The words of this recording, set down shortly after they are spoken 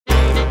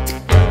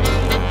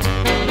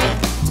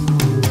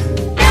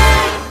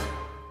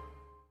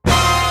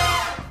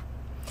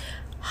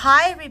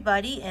Hi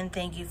everybody, and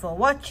thank you for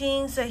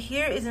watching. So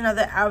here is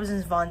another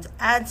Albertsons Vons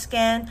ad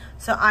scan.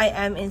 So I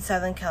am in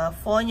Southern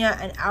California,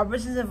 and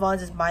Albertsons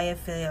Vons is my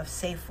affiliate of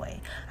Safeway.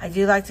 I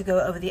do like to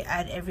go over the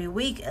ad every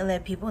week and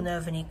let people know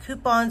of any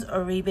coupons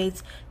or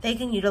rebates they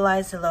can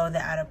utilize to lower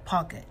their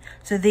out-of-pocket.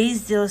 So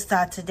these deals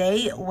start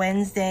today,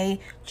 Wednesday,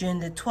 June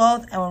the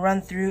 12th, and will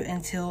run through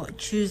until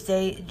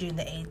Tuesday, June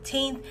the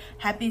 18th.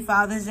 Happy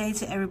Father's Day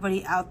to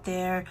everybody out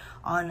there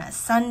on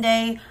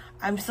Sunday.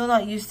 I'm still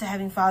not used to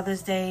having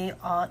Father's Day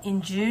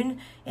in June.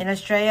 In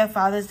Australia,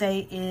 Father's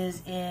Day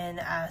is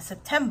in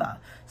September.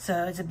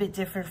 So it's a bit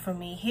different for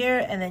me here.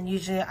 And then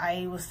usually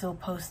I will still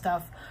post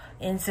stuff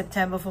in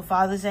September for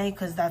Father's Day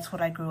because that's what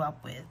I grew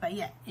up with. But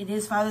yeah, it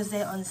is Father's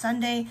Day on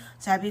Sunday.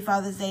 So happy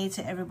Father's Day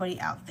to everybody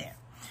out there.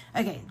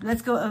 Okay,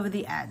 let's go over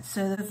the ads.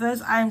 So the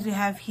first items we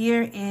have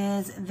here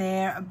is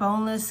their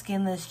boneless,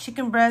 skinless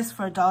chicken breast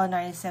for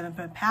 $1.97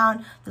 per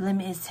pound. The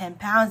limit is 10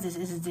 pounds. This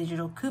is a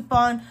digital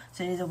coupon,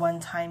 so it is a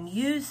one-time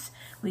use.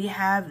 We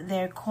have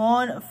their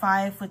corn,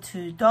 5 for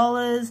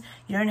 $2.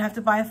 You don't have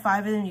to buy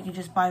 5 of them. You can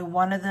just buy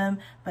 1 of them,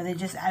 but they're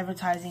just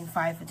advertising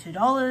 5 for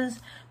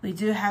 $2. We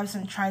do have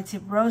some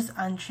tri-tip roast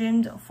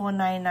untrimmed,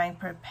 $4.99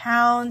 per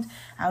pound.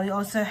 We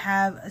also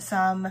have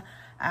some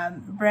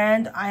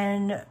brand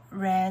Iron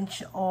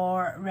Ranch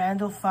or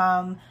Randall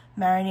Farm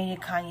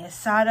marinated carne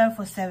asada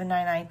for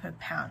 $7.99 per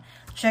pound.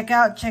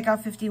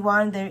 Checkout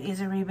 51. There is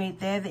a rebate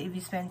there that if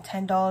you spend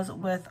 $10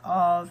 worth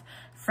of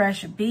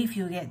fresh beef,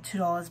 you'll get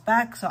 $2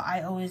 back. So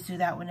I always do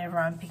that whenever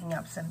I'm picking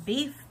up some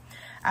beef.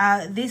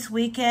 This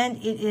weekend,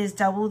 it is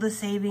double the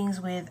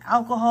savings with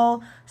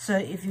alcohol. So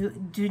if you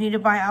do need to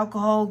buy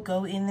alcohol,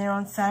 go in there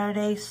on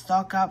Saturday,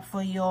 stock up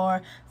for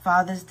your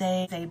Father's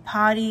Day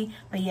party.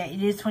 But yeah,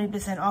 it is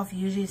 20% off.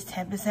 Usually it's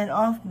 10%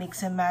 off.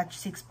 Mix and match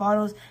 6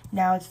 bottles.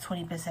 Now it's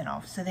 20%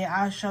 off. So they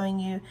are showing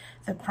you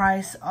the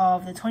price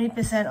of the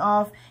 20%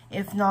 off.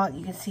 If not,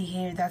 you can see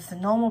here, that's the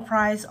normal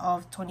price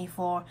of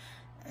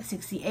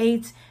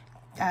 $24.68.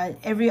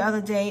 Every other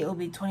day it will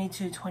be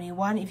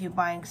 $22.21 if you're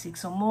buying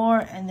 6 or more,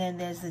 and then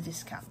there's the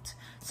discount.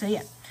 So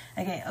yeah,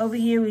 okay, over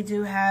here we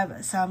do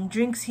have some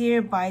drinks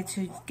here, buy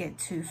 2 get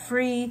 2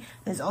 free.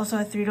 There's also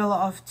a $3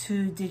 off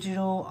 2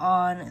 digital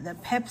on the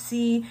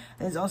Pepsi.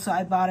 There's also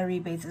Ibotta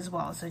rebates as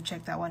well, so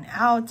check that one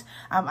out.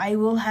 I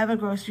will have a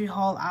grocery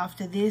haul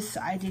after this.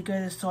 I did go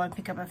to the store and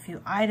pick up a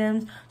few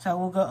items, so I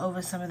will go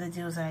over some of the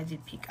deals that I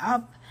did pick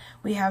up.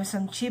 We have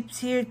some chips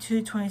here,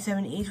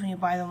 $2.27 each when you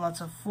buy them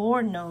lots of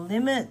 4, no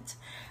limit.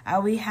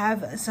 We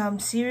have some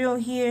cereal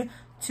here,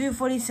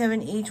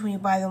 $2.47 each when you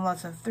buy them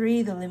lots of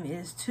 3. The limit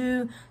is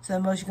 2, so the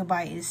most you can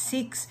buy is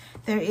 6.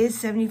 There is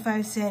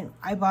 75-cent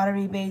Ibotta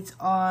rebates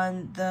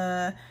on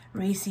the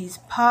Reese's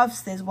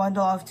Puffs. There's $1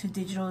 off 2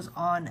 digitals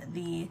on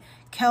the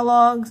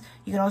Kellogg's.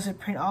 You can also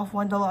print off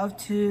 $1 off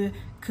 2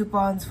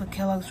 coupons for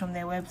Kellogg's from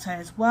their website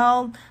as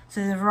well.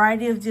 So there's a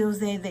variety of deals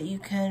there that you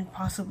can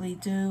possibly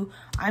do.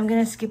 I'm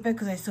going to skip it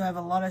because I still have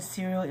a lot of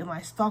cereal in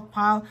my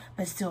stockpile,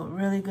 but still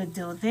really good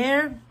deal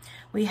there.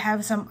 We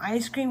have some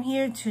ice cream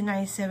here,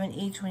 $2.97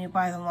 each when you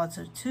buy them lots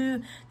of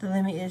 2. The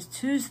limit is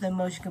 2, so the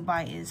most you can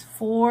buy is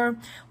 4.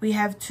 We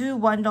have 2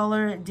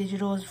 $1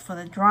 digitals for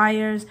the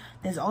dryers.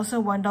 There's also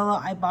 $1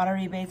 Ibotta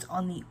rebates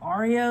on the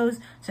Oreos.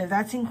 So if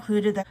that's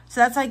included,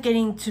 so that's like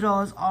getting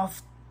 $2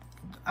 off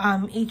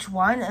each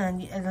one,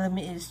 and the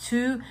limit is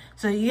 2.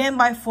 So you can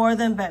buy 4 of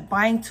them, but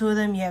buying 2 of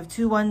them, you have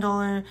 2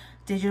 $1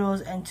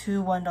 digitals and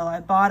 2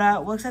 $1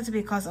 Ibotta. Works out to be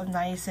a cost of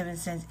 97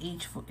 cents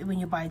each when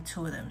you buy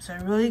 2 of them. So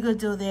a really good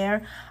deal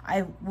there.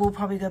 I will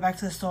probably go back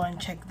to the store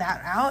and check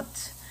that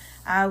out.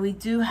 We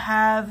do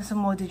have some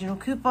more digital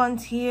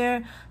coupons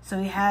here. So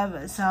we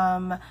have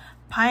some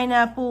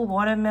pineapple,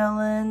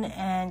 watermelon,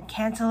 and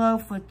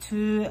cantaloupe for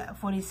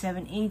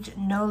 $2.47 each.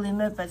 No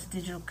limit, but it's a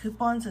digital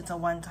coupon, so it's a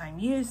one-time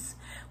use.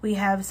 We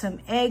have some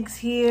eggs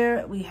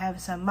here. We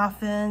have some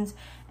muffins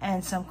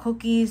and some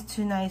cookies,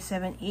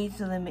 $2.97 each.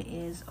 The limit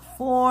is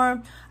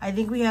 4. I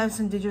think we have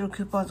some digital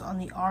coupons on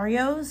the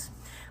Oreos.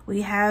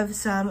 We have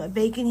some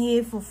bacon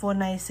here for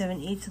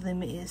 $4.97 each. The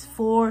limit is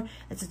 4.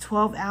 It's a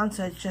 12 ounce,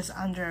 so it's just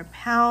under a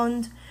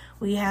pound.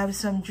 We have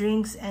some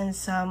drinks and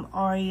some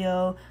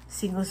Oreo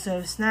single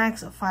serve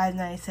snacks of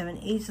 $5.97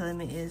 each. The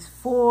limit is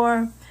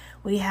 4.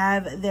 We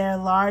have their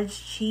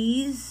large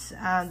cheese,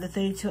 the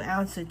 32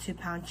 ounce or 2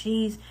 pound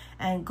cheese,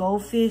 and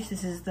goldfish.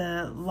 This is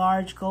the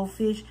large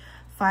goldfish,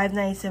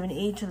 $5.97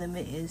 each. The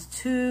limit is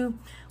 2.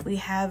 We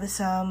have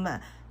some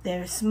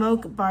their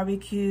smoked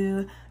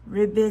barbecue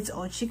rib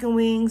or chicken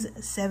wings,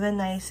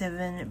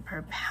 $7.97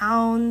 per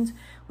pound.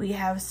 We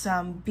have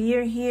some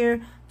beer here,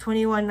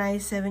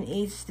 $21.97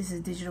 each. This is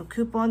a digital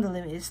coupon. The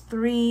limit is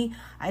 3.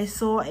 I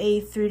saw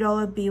a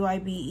 $3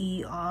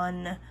 BYBE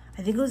on,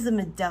 I think it was the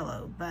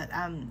Modelo, but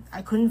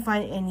I couldn't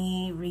find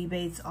any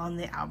rebates on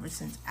the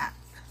Albertsons app.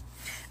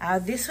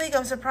 This week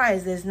I'm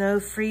surprised there's no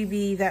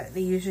freebie that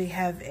they usually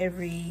have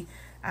every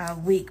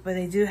week, but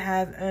they do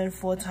have earn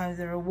 4 times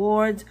the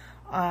rewards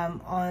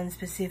on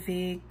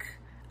specific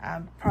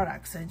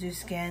products. So do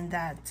scan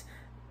that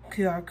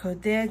QR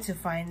code there to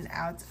find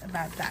out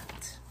about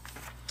that.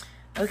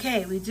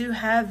 Okay, we do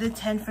have the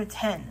 10 for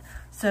 10.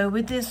 So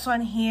with this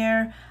one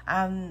here,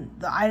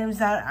 the items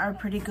that are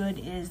pretty good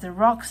is the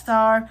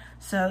Rockstar.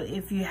 So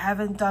if you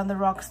haven't done the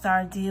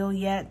Rockstar deal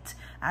yet,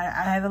 I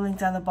have a link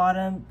down the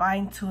bottom.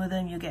 Buying 2 of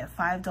them, you get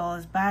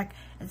 $5 back.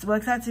 It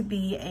works out to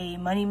be a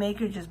money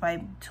maker. Just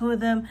buy 2 of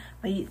them,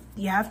 but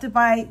you have to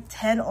buy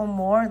 10 or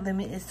more.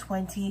 Limit is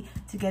 20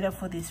 to get it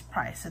for this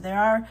price. So there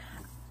are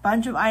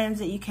bunch of items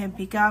that you can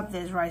pick up.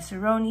 There's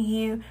Rice-A-Roni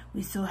here.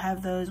 We still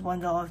have those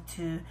 $1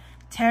 to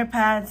tear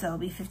pads. That'll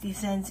be 50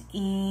 cents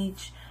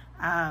each.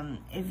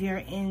 If you're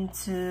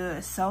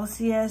into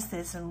Celsius,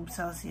 there's some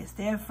Celsius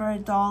there for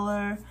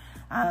 $1.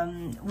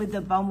 With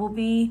the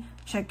Bumblebee,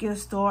 check your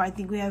store. I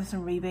think we have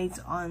some rebates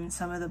on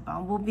some of the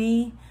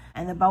Bumblebee.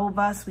 And the Bubble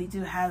Bus, we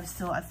do have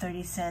still a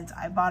 30 cents.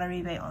 I bought a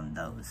rebate on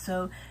those.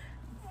 So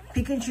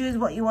pick and choose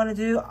what you want to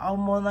do. I'll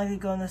more likely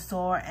go in the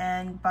store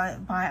and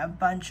buy a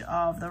bunch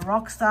of the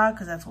Rockstar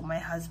because that's what my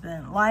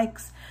husband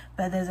likes.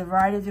 But there's a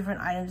variety of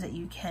different items that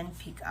you can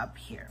pick up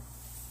here.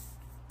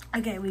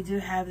 Okay, we do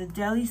have the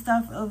deli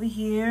stuff over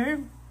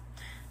here.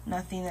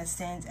 Nothing that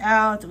stands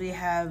out. We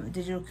have a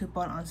digital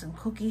coupon on some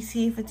cookies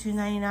here for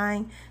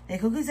 $2.99. The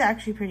cookies are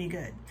actually pretty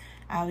good.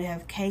 We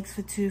have cakes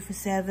for 2 for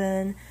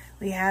 $7.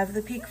 We have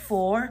the pick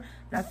 4.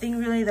 Nothing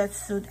really that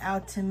stood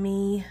out to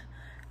me.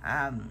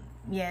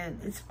 Yeah,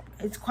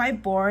 it's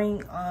quite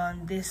boring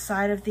on this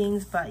side of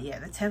things, but yeah,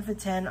 the 10 for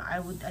 10, I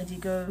will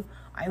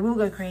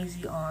go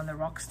crazy on the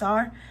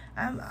Rockstar.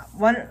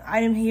 One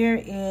item here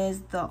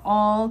is the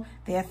all.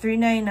 They are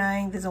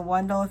 $3.99. There's a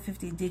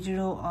 $1.50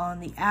 digital on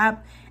the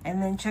app,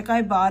 and then check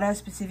Ibotta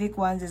specific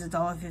ones. There's a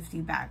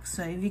 $1.50 back.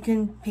 So if you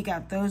can pick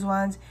out those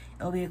ones,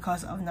 it'll be a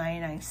cost of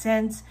 99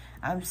 cents.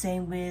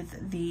 Same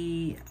with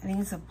the, I think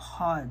it's the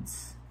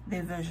pods,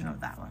 their version of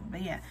that one.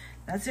 But yeah,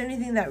 that's the only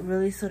thing that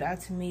really stood out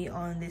to me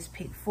on this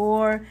pick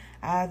 4.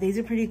 These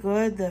are pretty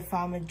good. The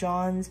Farmer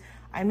John's.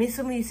 I miss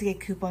when we used to get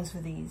coupons for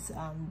these.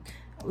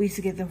 We used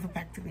to get them for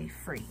practically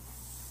free.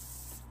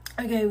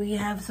 Okay, we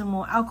have some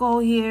more alcohol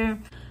here.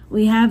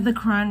 We have the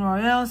Crown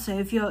Royal. So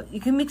if you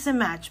can mix and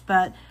match,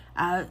 but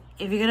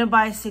if you're gonna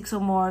buy 6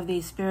 or more of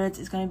these spirits,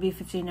 it's gonna be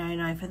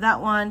 $15.99 for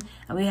that one.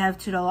 And we have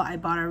 $2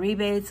 Ibotta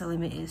rebates. The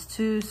limit is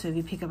 2. So if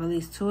you pick up at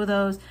least 2 of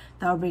those,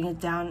 that'll bring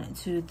it down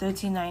to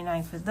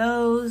 $13.99 for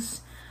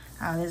those.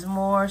 There's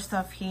more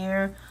stuff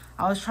here.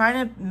 I was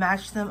trying to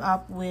match them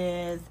up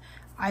with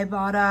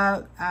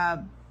Ibotta,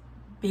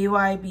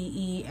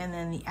 BYBE, and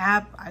then the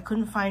app. I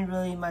couldn't find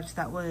really much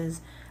that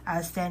was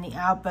standing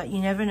out, but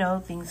you never know,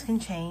 things can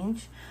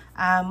change.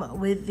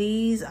 With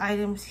these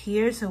items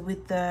here, so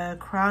with the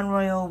Crown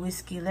Royal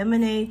Whiskey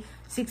Lemonade,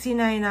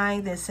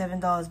 $16.99, there's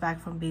 $7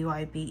 back from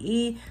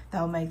BYBE.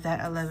 That'll make that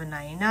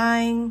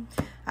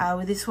 $11.99.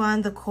 With this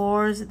one, the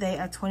Coors, they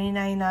are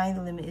 $20.99.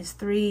 The limit is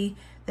 3.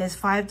 There's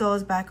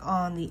 $5 back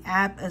on the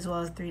app, as well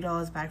as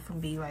 $3 back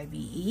from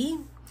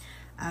BYBE.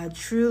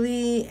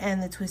 Truly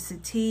and the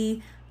Twisted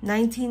Tea,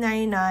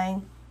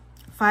 $19.99.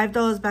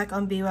 $5 back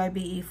on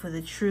BYBE for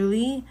the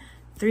Truly,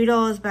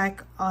 $3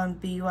 back on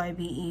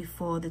BYBE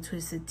for the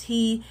Twisted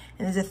Tea,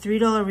 and there's a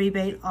 $3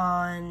 rebate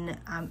on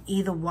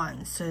either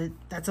one. So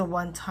that's a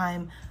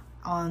one-time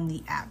on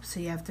the app. So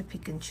you have to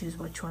pick and choose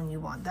which one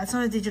you want. That's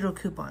not a digital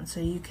coupon, so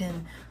you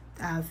can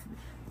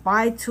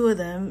buy 2 of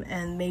them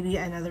and maybe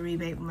another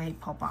rebate may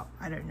pop up.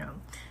 I don't know.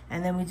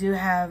 And then we do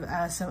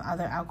have some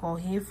other alcohol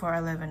here for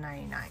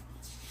 $11.99.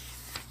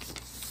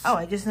 Oh,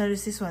 I just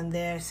noticed this one.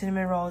 Their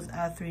cinnamon rolls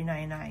are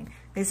 $3.99.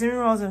 The cinnamon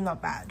rolls are not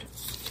bad.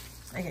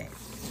 Okay,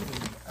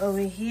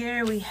 over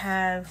here we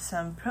have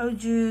some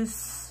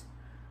produce.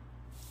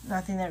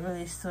 Nothing that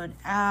really stood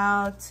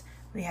out.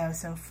 We have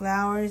some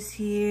flowers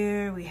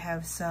here. We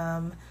have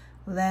some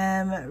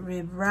lamb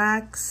rib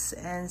racks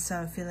and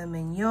some filet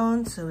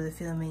mignon. So with the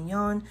filet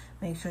mignon,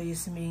 make sure you're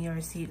submitting your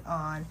receipt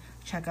on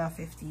checkout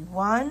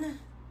 51.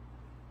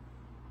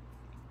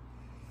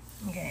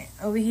 Okay,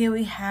 over here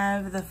we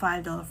have the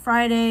 $5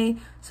 Friday.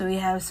 So we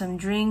have some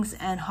drinks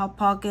and Hot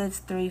Pockets,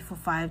 3 for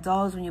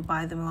 $5. When you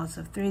buy them lots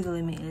of 3, the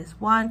limit is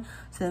 1.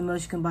 So the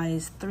most you can buy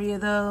is 3 of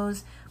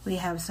those. We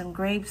have some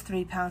grapes,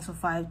 3 pounds for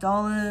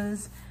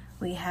 $5.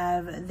 We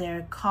have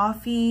their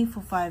coffee for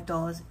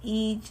 $5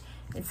 each.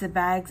 It's the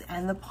bags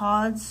and the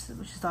pods,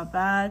 which is not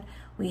bad.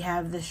 We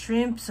have the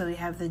shrimp, so we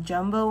have the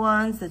jumbo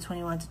ones, the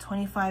 21 to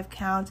 25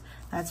 count.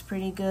 That's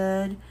pretty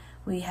good.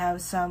 We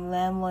have some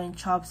lamb loin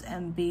chops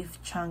and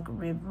beef chunk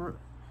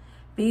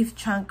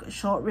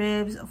short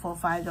ribs for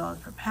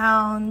 $5 per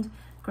pound.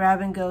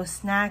 Grab and go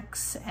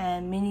snacks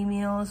and mini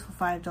meals for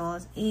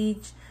 $5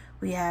 each.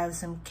 We have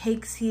some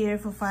cakes here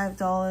for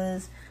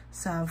 $5,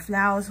 some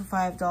flowers for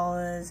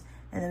 $5,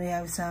 and then we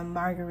have some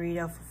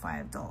margarita for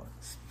 $5.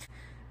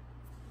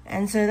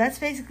 And so that's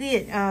basically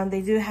it.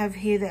 They do have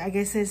here, I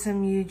guess there's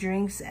some new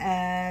drinks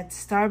at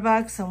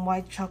Starbucks, some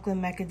white chocolate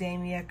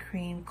macadamia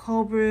cream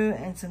cold brew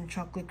and some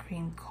chocolate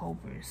cream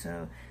cold brew.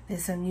 So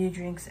there's some new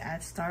drinks at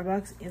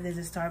Starbucks if there's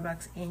a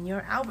Starbucks in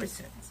your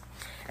Albertsons.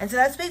 And so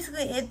that's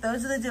basically it.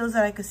 Those are the deals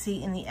that I could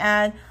see in the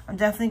ad. I'm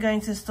definitely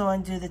going to the store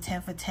and do the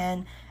 10 for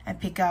 10 and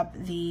pick up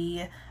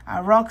the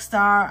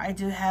Rockstar.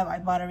 I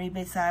bought a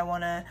rebates that I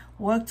want to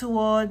work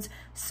towards,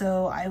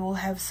 so I will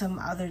have some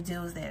other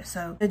deals there.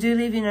 So do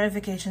leave your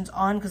notifications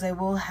on because I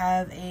will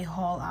have a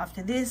haul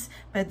after this.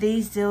 But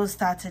these deals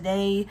start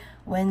today,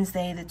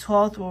 Wednesday the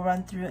 12th, will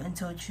run through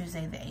until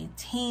Tuesday the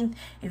 18th.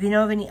 If you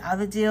know of any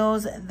other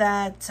deals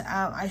that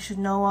I should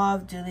know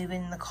of, do leave it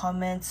in the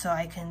comments so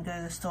I can go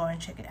to the store and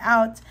check it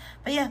out.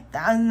 But yeah,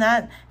 other than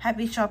that,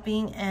 happy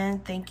shopping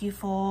and thank you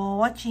for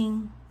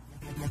watching.